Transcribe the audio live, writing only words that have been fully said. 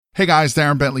Hey guys,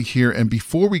 Darren Bentley here, and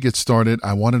before we get started,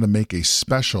 I wanted to make a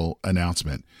special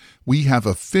announcement. We have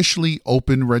officially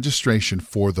opened registration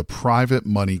for the Private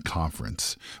Money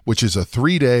Conference, which is a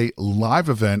 3-day live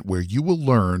event where you will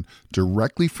learn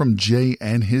directly from Jay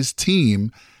and his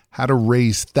team how to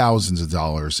raise thousands of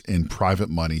dollars in private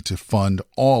money to fund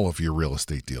all of your real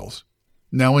estate deals.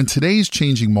 Now, in today's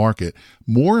changing market,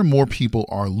 more and more people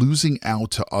are losing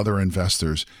out to other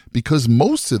investors because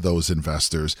most of those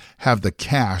investors have the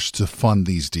cash to fund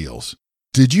these deals.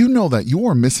 Did you know that you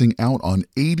are missing out on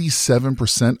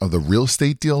 87% of the real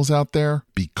estate deals out there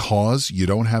because you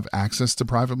don't have access to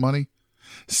private money?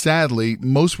 Sadly,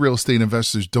 most real estate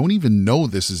investors don't even know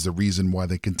this is the reason why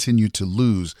they continue to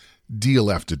lose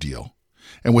deal after deal.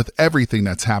 And with everything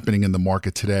that's happening in the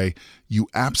market today, you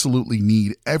absolutely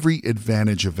need every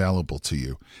advantage available to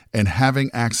you. And having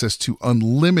access to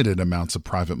unlimited amounts of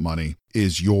private money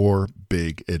is your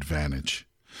big advantage.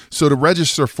 So to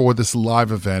register for this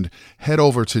live event, head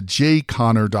over to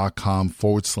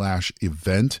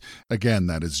jayconner.com/event. Again,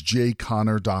 that is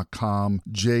jayconner.com,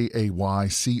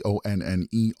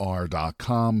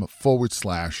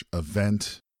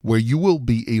 jayconner.com/event, where you will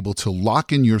be able to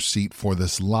lock in your seat for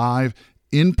this live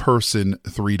in-person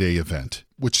 3-day event,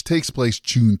 which takes place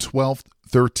June 12th,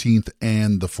 13th,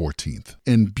 and the 14th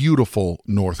in beautiful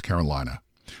North Carolina.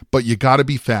 But you got to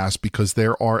be fast because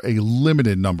there are a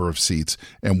limited number of seats,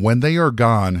 and when they are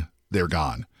gone, they're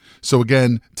gone. So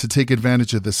again, to take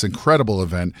advantage of this incredible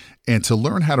event and to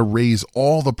learn how to raise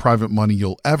all the private money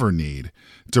you'll ever need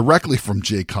directly from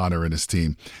Jay Conner and his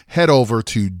team, head over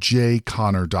to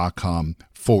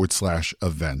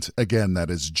jayconner.com/event. Again,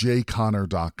 that is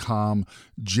jayconner.com,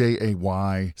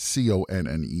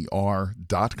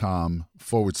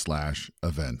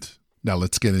 jayconner.com/event. Now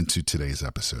let's get into today's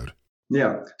episode.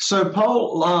 Yeah. So,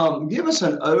 Paul, give us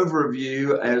an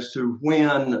overview as to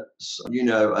when,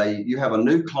 you have a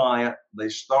new client, they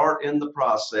start in the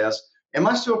process. Am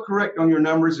I still correct on your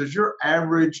numbers? Is your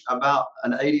average about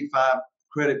an 85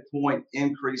 credit point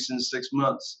increase in 6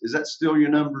 months? Is that still your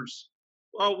numbers?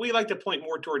 Well, we like to point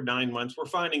more toward 9 months. We're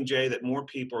finding, Jay, that more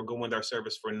people are going with our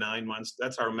service for 9 months.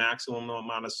 That's our maximum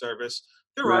amount of service.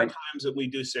 There are times that we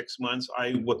do 6 months.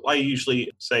 I usually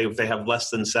say if they have less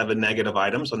than 7 negative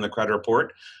items on the credit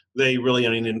report, they really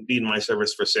only need my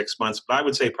service for 6 months. But I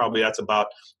would say probably that's about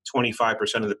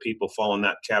 25% of the people fall in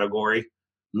that category.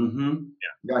 Mm-hmm.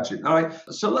 Yeah. Gotcha. All right.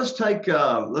 So let's take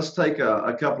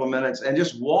a couple of minutes and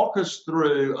just walk us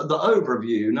through the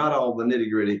overview, not all the nitty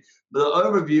gritty, but the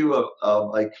overview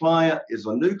of a client is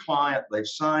a new client. They've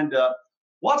signed up.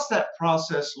 What's that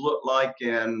process look like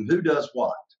and who does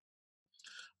what?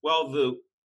 Well,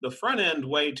 the front end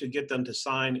way to get them to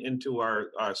sign into our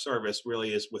service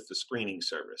really is with the screening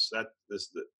service. That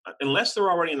is unless they're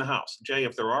already in the house. Jay,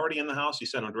 if they're already in the house, you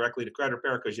send them directly to credit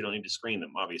repair because you don't need to screen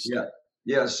them, obviously. Yeah.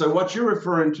 Yeah. So what you're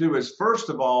referring to is, first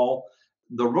of all,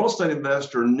 the real estate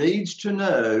investor needs to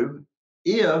know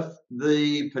if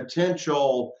the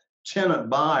potential tenant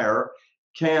buyer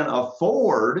can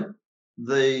afford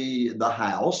the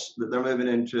house that they're moving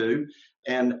into.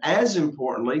 And as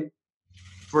importantly,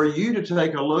 for you to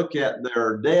take a look at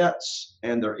their debts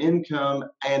and their income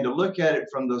and to look at it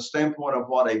from the standpoint of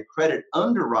what a credit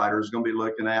underwriter is going to be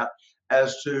looking at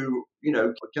as to,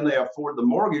 can they afford the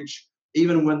mortgage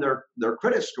even when their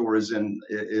credit score is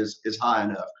high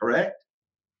enough, correct?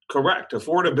 Correct.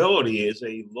 Affordability is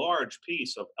a large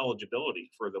piece of eligibility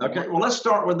for the mortgage. Okay, well, let's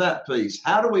start with that piece.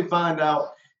 How do we find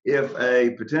out if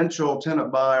a potential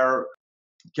tenant buyer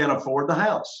can afford the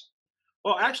house?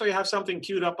 Well, actually, I have something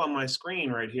queued up on my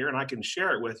screen right here, and I can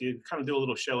share it with you, kind of do a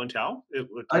little show and tell.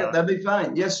 That'd be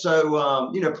fine. Yes, so,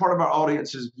 part of our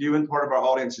audience is viewing, part of our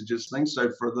audience is just listening.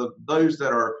 So for those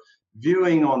that are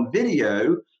viewing on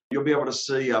video, you'll be able to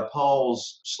see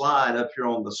Paul's slide up here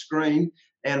on the screen.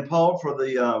 And Paul, for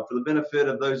the benefit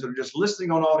of those that are just listening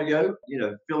on audio,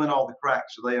 fill in all the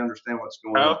cracks so they understand what's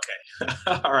going on. Okay.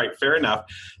 All right. Fair enough.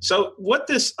 So what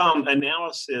this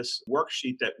analysis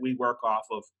worksheet that we work off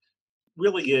of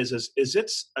really is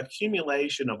its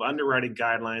accumulation of underwriting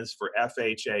guidelines for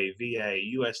FHA, VA,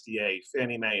 USDA,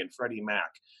 Fannie Mae, and Freddie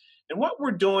Mac. And what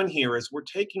we're doing here is we're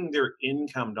taking their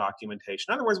income documentation.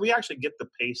 In other words, we actually get the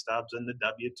pay stubs and the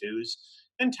W-2s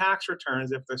and tax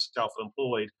returns if they're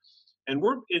self-employed. And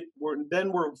we're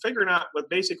figuring out what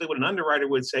an underwriter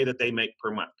would say that they make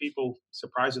per month. People,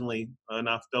 surprisingly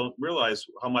enough, don't realize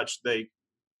how much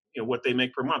what they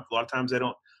make per month. A lot of times they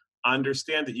don't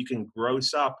understand that you can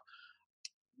gross up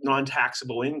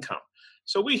non-taxable income.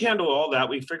 So we handle all that.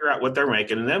 We figure out what they're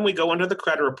making, and then we go into the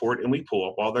credit report and we pull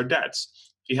up all their debts.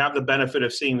 You have the benefit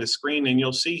of seeing the screen, and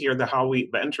you'll see here how we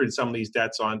entered some of these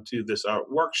debts onto this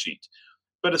worksheet.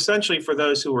 But essentially, for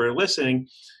those who are listening,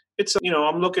 it's,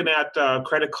 I'm looking at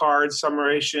credit card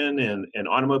summation and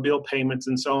automobile payments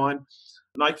and so on.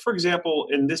 Like, for example,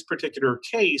 in this particular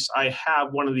case, I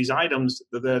have one of these items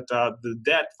that the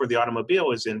debt for the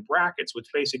automobile is in brackets, which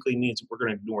basically means we're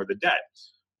going to ignore the debt.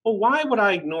 Well, why would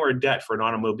I ignore a debt for an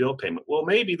automobile payment? Well,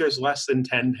 maybe there's less than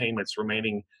 10 payments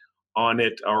remaining on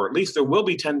it, or at least there will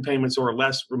be 10 payments or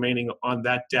less remaining on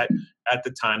that debt at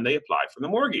the time they apply for the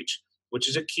mortgage, which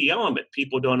is a key element.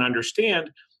 People don't understand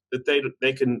that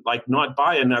they can like not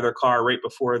buy another car right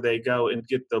before they go and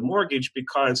get the mortgage,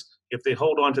 because if they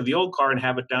hold on to the old car and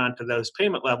have it down to those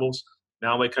payment levels,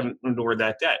 now they can ignore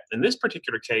that debt. In this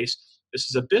particular case, this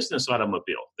is a business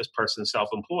automobile. This person's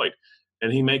self-employed,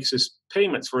 and he makes his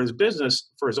payments for his business,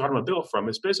 for his automobile, from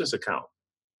his business account.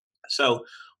 So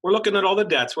we're looking at all the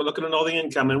debts, we're looking at all the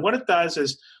income, and what it does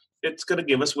is it's going to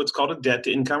give us what's called a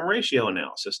debt-to-income ratio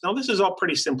analysis. Now, this is all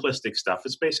pretty simplistic stuff.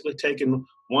 It's basically taking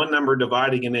one number,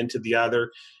 dividing it into the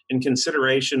other in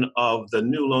consideration of the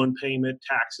new loan payment,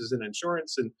 taxes, and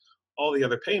insurance, and all the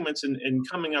other payments, and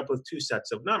coming up with two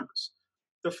sets of numbers.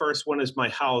 The first one is my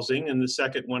housing, and the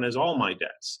second one is all my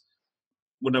debts.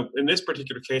 In this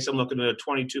particular case, I'm looking at a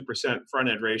 22%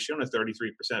 front-end ratio and a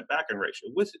 33% back-end ratio,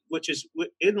 which is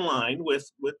in line with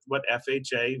what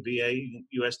FHA, VA,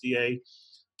 USDA,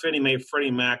 Fannie Mae,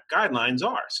 Freddie Mac guidelines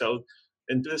are. So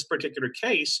in this particular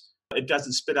case, it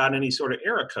doesn't spit out any sort of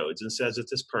error codes and says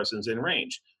that this person's in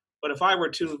range. But if I were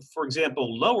to, for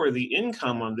example, lower the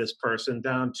income on this person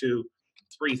down to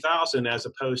 $3,000 as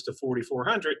opposed to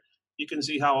 $4,400, you can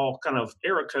see how all kind of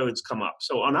error codes come up.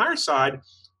 So on our side,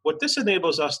 what this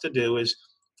enables us to do is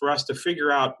for us to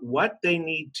figure out what they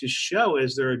need to show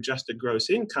as their adjusted gross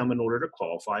income in order to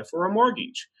qualify for a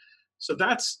mortgage. So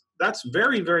that's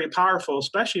very, very powerful,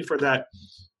 especially for that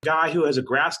guy who has a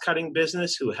grass cutting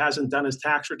business, who hasn't done his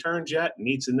tax returns yet,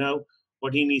 needs to know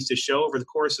what he needs to show over the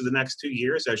course of the next 2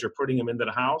 years as you're putting him into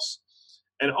the house.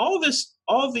 And all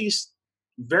these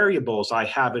variables I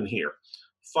have in here: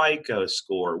 FICO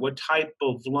score, what type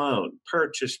of loan,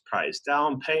 purchase price,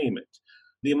 down payment,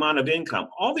 the amount of income,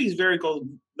 all the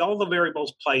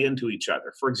variables play into each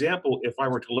other. For example, if I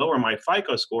were to lower my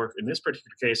FICO score, in this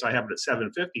particular case, I have it at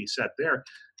 750 set there.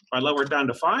 If I lower it down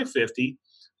to 550,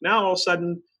 now all of a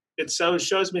sudden it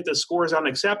shows me the score is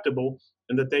unacceptable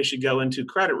and that they should go into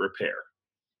credit repair.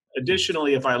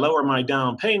 Additionally, if I lower my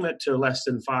down payment to less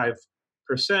than 5%,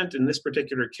 in this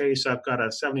particular case, I've got a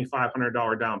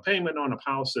 $7,500 down payment on a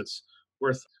house that's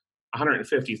worth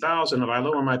 $150,000. If I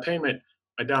lower my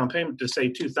down payment to say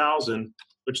 $2,000,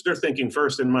 which they're thinking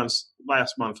first in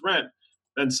last month rent,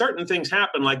 then certain things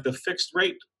happen, like the fixed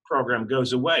rate program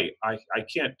goes away. I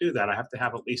can't do that. I have to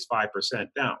have at least 5%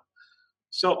 down.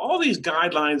 So all these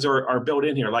guidelines are built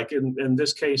in here. Like in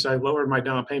this case, I lowered my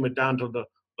down payment down to the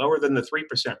lower than the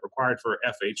 3% required for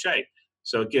FHA.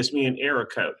 So it gives me an error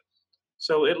code.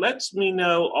 So it lets me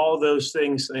know all those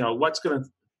things, what's going to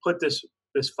put this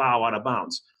file out of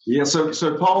bounds. Yeah,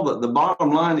 so Paul, the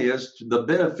bottom line is the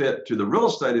benefit to the real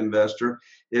estate investor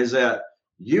is that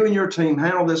you and your team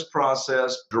handle this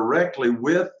process directly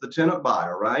with the tenant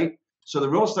buyer, right? So the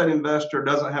real estate investor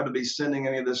doesn't have to be sending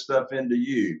any of this stuff into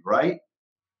you, right?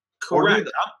 Correct.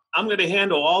 I'm going to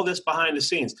handle all this behind the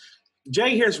scenes.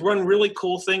 Jay, here's one really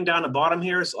cool thing down the bottom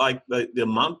here is like the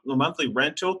monthly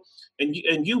rental. And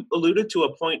you alluded to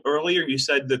a point earlier. You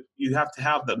said that you have to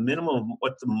have the minimum of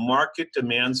what the market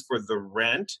demands for the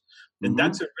rent. And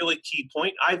that's a really key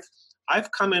point.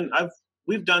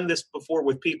 We've done this before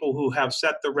with people who have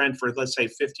set the rent for, let's say,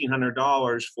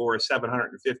 $1,500 for a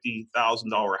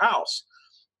 $750,000 house.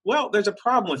 Well, there's a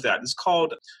problem with that. It's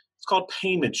called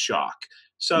payment shock.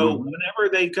 So whenever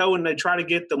they go and they try to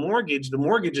get the mortgage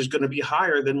is going to be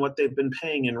higher than what they've been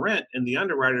paying in rent, and the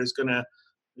underwriter is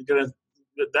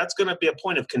that's going to be a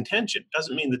point of contention.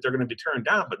 Doesn't mean that they're going to be turned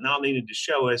down, but now they need to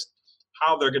show us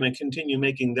how they're going to continue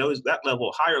making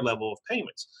higher level of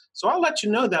payments. So I'll let you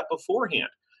know that beforehand.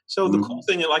 So the cool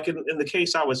thing, like in the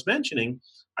case I was mentioning,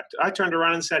 I turned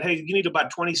around and said, hey, you need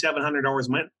about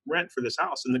 $2,700 rent for this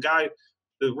house. And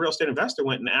the real estate investor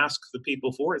went and asked the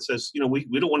people for it, says,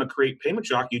 we don't want to create payment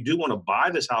shock. You do want to buy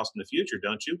this house in the future,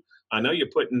 don't you? I know you're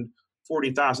putting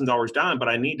 $40,000 down, but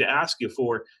I need to ask you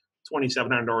for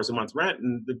 $2,700 a month rent.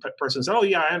 And the person said, oh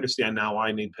yeah, I understand now why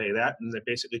I need to pay that. And they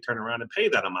basically turn around and pay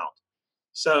that amount.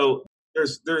 So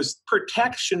there's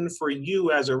protection for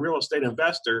you as a real estate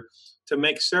investor to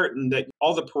make certain that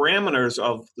all the parameters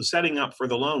of the setting up for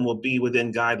the loan will be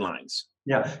within guidelines.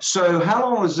 Yeah. So how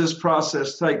long does this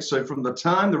process take? So from the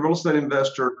time the real estate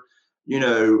investor,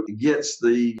 gets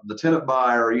the tenant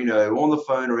buyer, on the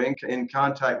phone or in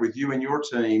contact with you and your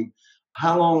team,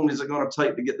 how long is it going to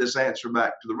take to get this answer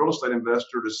back to the real estate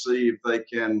investor to see if they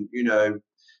can,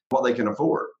 what they can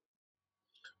afford?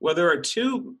 Well, there are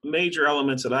two major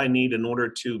elements that I need in order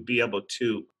to be able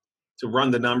to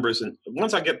run the numbers. And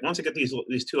once I get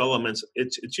these two elements,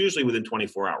 it's usually within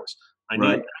 24 hours. I need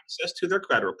Right. access to their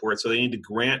credit report, so they need to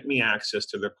grant me access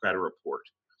to their credit report.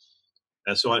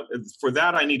 And so for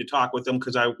that, I need to talk with them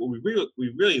because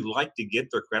we really like to get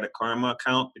their Credit Karma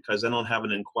account because they don't have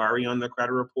an inquiry on their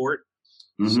credit report.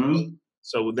 Mm-hmm.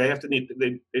 So they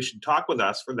should talk with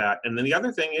us for that. And then the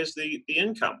other thing is the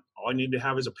income. All I need to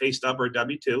have is a pay stub or a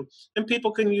W-2, and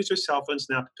people can use their cell phone,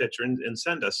 snap a picture, and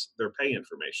send us their pay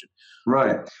information.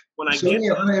 Right. When I So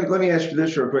let me ask you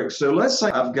this real quick. So let's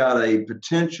say I've got a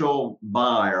potential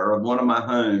buyer of one of my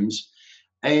homes,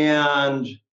 and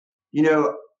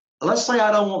let's say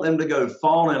I don't want them to go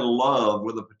fall in love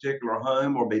with a particular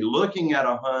home or be looking at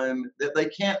a home that they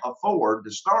can't afford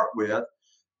to start with.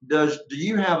 Do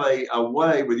you have a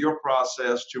way with your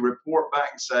process to report back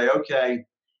and say, okay,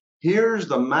 here's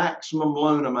the maximum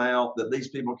loan amount that these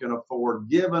people can afford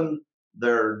given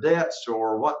their debts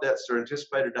or what debts they're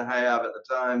anticipated to have at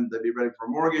the time they'd be ready for a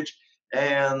mortgage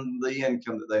and the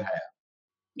income that they have?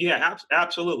 Yeah,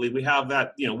 absolutely. We have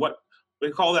that, what we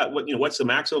call that, what's the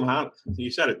maximum amount? You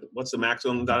said it. What's the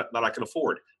maximum that I can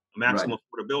afford? Maximum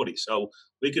affordability. So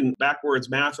we can backwards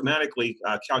mathematically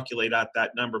calculate out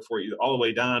that number for you all the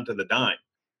way down to the dime.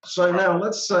 So now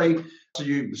let's say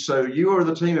you or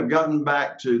the team have gotten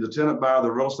back to the tenant buyer,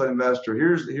 the real estate investor.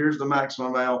 Here's the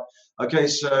maximum amount. Okay,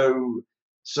 so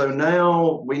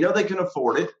now we know they can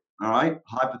afford it. All right.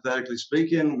 Hypothetically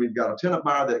speaking, we've got a tenant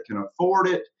buyer that can afford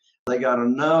it. They got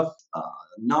enough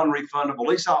non-refundable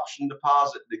lease option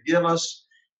deposit to give us.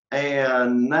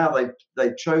 And now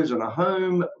they've chosen a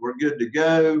home. We're good to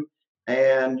go.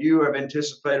 And you have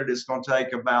anticipated it's going to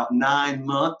take about 9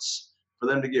 months for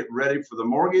them to get ready for the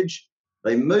mortgage.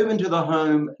 They move into the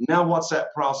home. Now, what's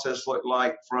that process look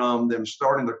like from them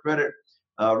starting the credit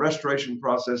restoration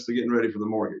process to getting ready for the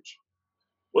mortgage?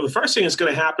 Well, the first thing that's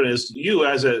going to happen is you,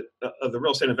 as the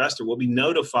real estate investor, will be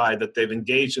notified that they've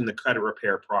engaged in the credit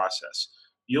repair process.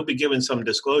 You'll be given some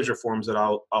disclosure forms that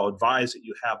I'll advise that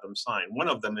you have them sign. One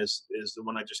of them is the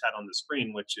one I just had on the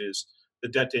screen, which is the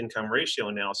debt to income ratio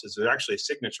analysis. There's actually a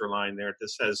signature line there that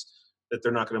says that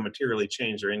they're not going to materially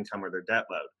change their income or their debt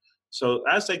load. So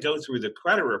as they go through the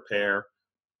credit repair,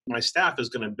 my staff is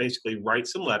going to basically write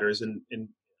some letters, and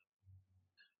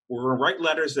we're going to write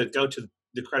letters that go to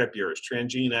the credit bureaus,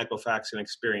 TransUnion, Equifax, and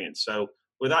Experian. So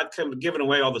without giving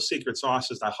away all the secret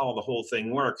sauces to how the whole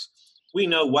thing works, we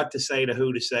know what to say to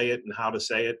who to say it and how to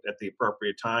say it at the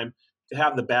appropriate time to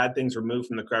have the bad things removed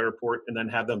from the credit report and then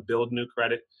have them build new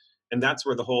credit. And that's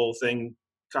where the whole thing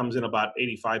comes in. About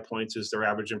 85 points is their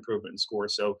average improvement score.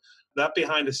 So that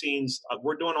behind the scenes,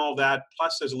 we're doing all that.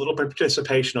 Plus, there's a little bit of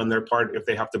participation on their part if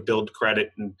they have to build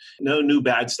credit and no new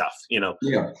bad stuff,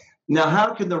 Yeah. Now,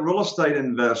 how can the real estate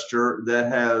investor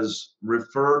that has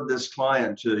referred this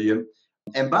client to you,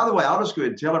 and by the way, I'll just go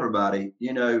ahead and tell everybody,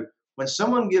 when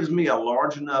someone gives me a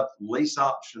large enough lease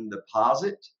option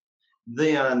deposit,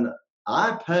 then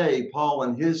I pay Paul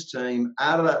and his team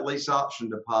out of that lease option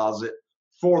deposit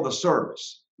for the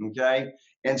service, okay?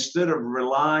 Instead of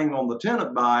relying on the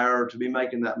tenant buyer to be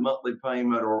making that monthly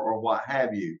payment or what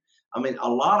have you. I mean, a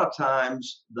lot of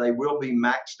times they will be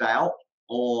maxed out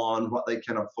on what they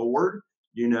can afford,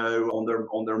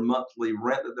 on their monthly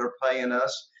rent that they're paying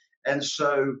us. And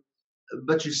so,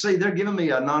 but you see, they're giving me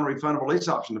a non-refundable lease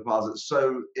option deposit.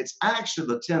 So it's actually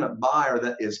the tenant buyer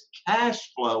that is cash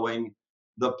flowing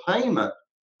the payment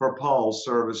for Paul's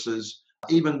services,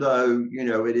 even though,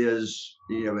 it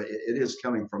is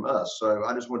coming from us. So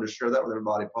I just wanted to share that with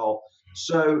everybody, Paul.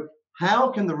 So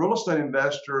how can the real estate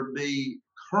investor be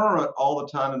current all the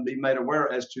time and be made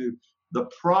aware as to the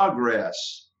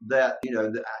progress that,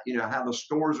 how the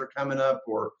scores are coming up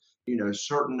or,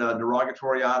 certain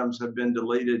derogatory items have been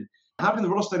deleted? How can the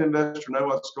real estate investor know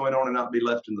what's going on and not be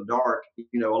left in the dark,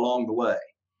 along the way?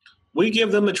 We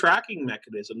give them a tracking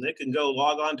mechanism. They can go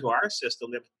log on to our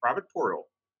system. They have a private portal.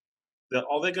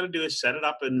 All they got to do is set it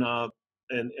up, and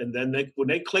then when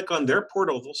they click on their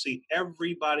portal, they'll see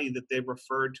everybody that they've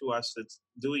referred to us that's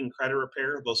doing credit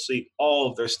repair. They'll see all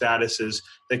of their statuses.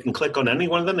 They can click on any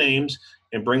one of the names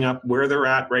and bring up where they're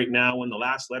at right now, when the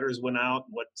last letters went out,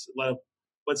 what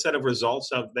set of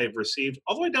results they've received,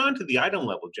 all the way down to the item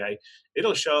level, Jay.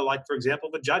 It'll show, like, for example,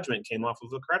 if a judgment came off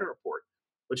of a credit report,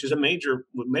 which is a major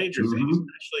thing,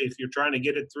 especially if you're trying to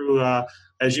get it through,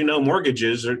 as you know,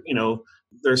 mortgages, or,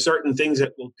 there are certain things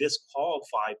that will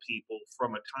disqualify people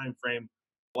from a time frame.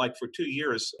 Like for 2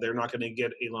 years, they're not going to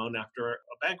get a loan after a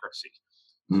bankruptcy.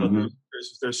 So Mm-hmm.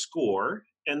 there's score,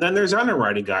 and then there's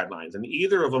underwriting guidelines, and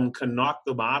either of them can knock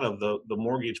them out of the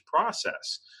mortgage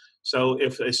process. So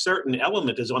if a certain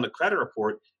element is on the credit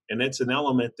report and it's an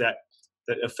element that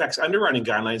affects underwriting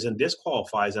guidelines and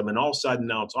disqualifies them, and all of a sudden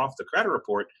now it's off the credit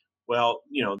report, well,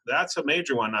 that's a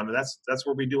major one. I mean, that's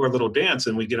where we do our little dance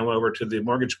and we get them over to the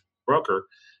mortgage broker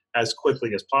as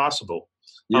quickly as possible.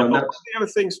 Yeah, But one of the other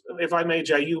things, if I may,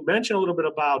 Jay, you mentioned a little bit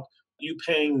about you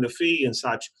paying the fee and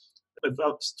such.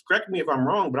 Correct me if I'm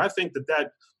wrong, but I think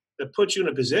that puts you in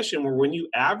a position where when you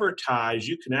advertise,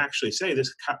 you can actually say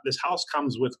this house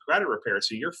comes with credit repair.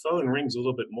 So your phone rings a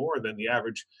little bit more than the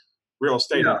average real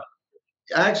estate. Yeah.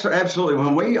 Actually, absolutely.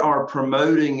 When we are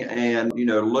promoting and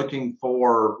looking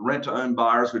for rent-to-own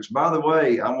buyers, which, by the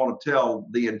way, I want to tell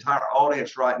the entire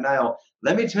audience right now,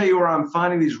 let me tell you where I'm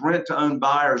finding these rent-to-own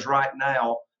buyers right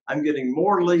now. I'm getting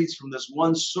more leads from this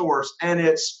one source, and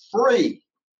it's free.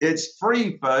 It's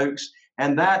free, folks,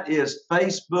 and that is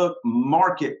Facebook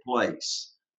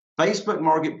Marketplace. Facebook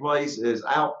Marketplace is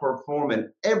outperforming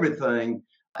everything.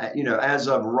 As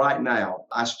of right now.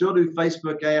 I still do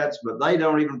Facebook ads, but they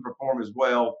don't even perform as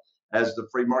well as the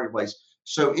free marketplace.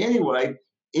 So anyway,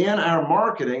 in our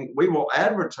marketing, we will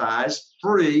advertise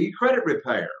free credit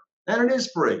repair. And it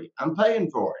is free. I'm paying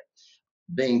for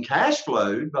it. Being cash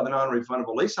flowed by the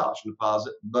non-refundable lease option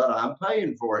deposit, but I'm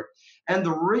paying for it. And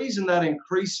the reason that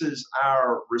increases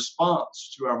our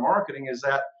response to our marketing is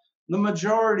that the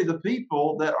majority of the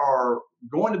people that are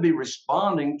going to be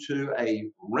responding to a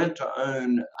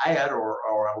rent-to-own ad or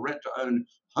a rent-to-own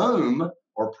home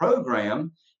or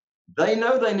program, they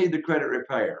know they need the credit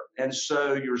repair. And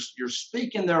so you're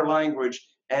speaking their language,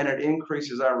 and it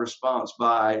increases our response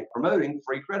by promoting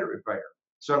free credit repair.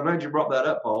 So I'm glad you brought that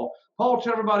up, Paul. Paul,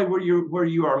 tell everybody where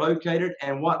you are located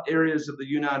and what areas of the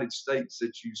United States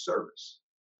that you service.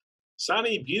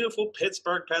 Sunny, beautiful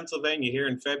Pittsburgh, Pennsylvania here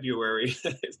in February.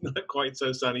 It's not quite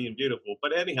so sunny and beautiful.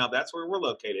 But anyhow, that's where we're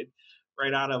located,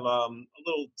 right out of a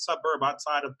little suburb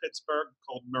outside of Pittsburgh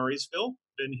called Murraysville.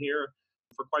 Been here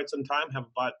for quite some time, have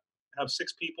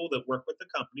 6 people that work with the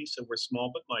company, so we're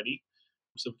small but mighty.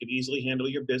 So we can easily handle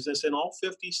your business in all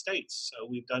 50 states. So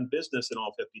we've done business in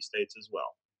all 50 states as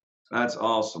well. That's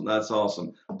awesome. That's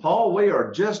awesome. Paul, we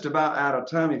are just about out of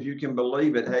time, if you can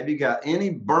believe it. Have you got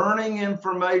any burning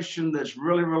information that's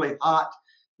really, really hot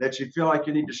that you feel like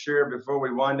you need to share before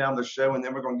we wind down the show? And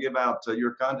then we're going to give out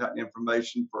your contact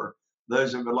information for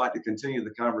those that would like to continue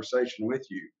the conversation with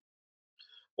you.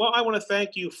 Well, I want to thank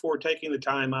you for taking the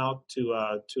time out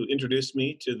to introduce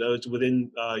me to those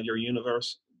within your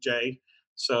universe, Jay.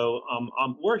 So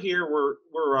we're here. We're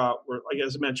like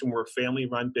as I mentioned, we're a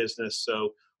family-run business.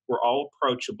 So we're all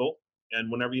approachable, and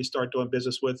whenever you start doing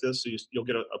business with us, you'll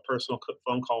get a personal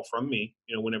phone call from me.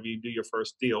 Whenever you do your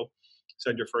first deal,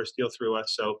 send your first deal through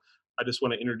us. So I just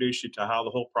want to introduce you to how the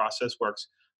whole process works.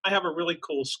 I have a really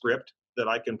cool script that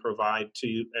I can provide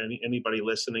to anybody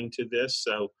listening to this.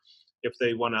 So if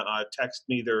they want to text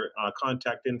me their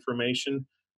contact information,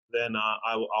 then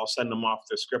I'll send them off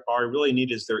the script. All I really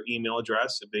need is their email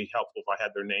address. It'd be helpful if I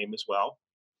had their name as well.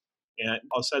 And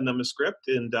I'll send them a script,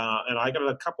 and I got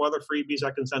a couple other freebies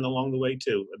I can send along the way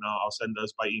too, and I'll send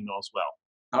those by email as well.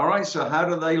 All right. So how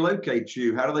do they locate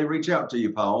you? How do they reach out to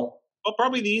you, Paul? Well,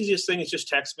 probably the easiest thing is just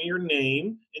text me your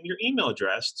name and your email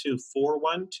address to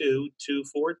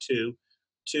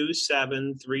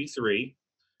 412-242-2733.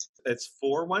 That's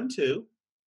 412-242-2733.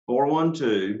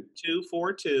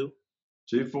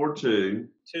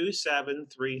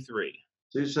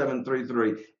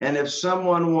 2733. And if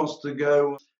someone wants to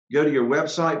go to your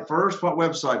website first, what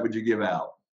website would you give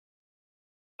out?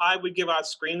 I would give out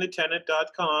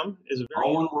screenthetenant.com.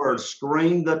 All one word,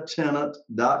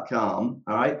 screenthetenant.com.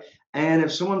 All right. And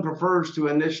if someone prefers to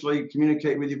initially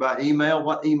communicate with you by email,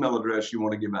 what email address you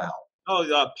want to give out?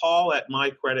 Paul at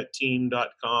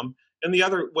mycreditteam.com. And the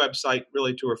other website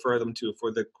really to refer them to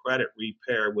for the credit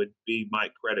repair would be My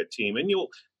Credit Team. And you'll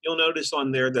notice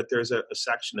on there that there's a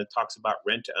section that talks about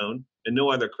rent to own, and no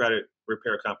other credit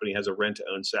repair company has a rent to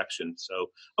own section.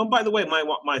 So, by the way,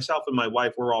 myself and my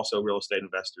wife, we're also real estate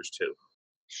investors too.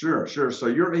 Sure. So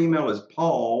your email is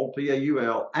Paul,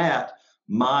 Paul, at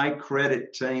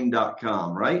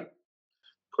mycreditteam.com, right?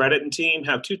 Credit and team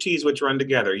have 2 T's which run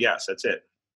together. Yes, that's it.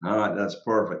 All right, that's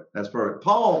perfect.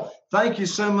 Paul, thank you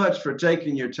so much for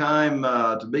taking your time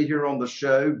to be here on the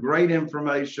show. Great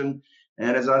information.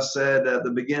 And as I said at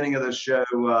the beginning of the show,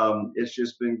 it's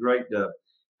just been great to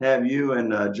have you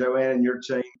and Joanne and your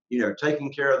team,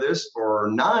 taking care of this for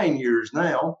 9 years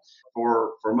now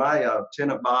for my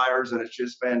tenant buyers. And it's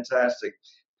just fantastic.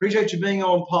 Appreciate you being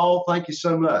on, Paul. Thank you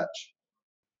so much.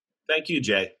 Thank you,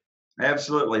 Jay.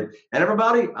 Absolutely. And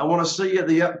everybody, I want to see you at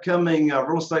the upcoming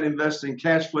Real Estate Investing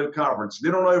Cash Flow Conference.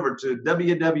 Get on over to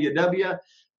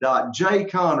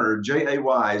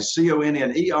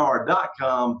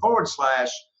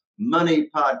www.jayconner.com/money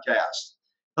podcast.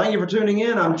 Thank you for tuning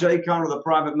in. I'm Jay Conner, the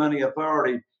Private Money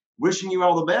Authority, wishing you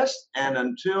all the best. And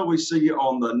until we see you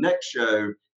on the next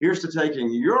show, here's to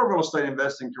taking your real estate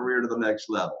investing career to the next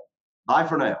level. Bye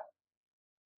for now.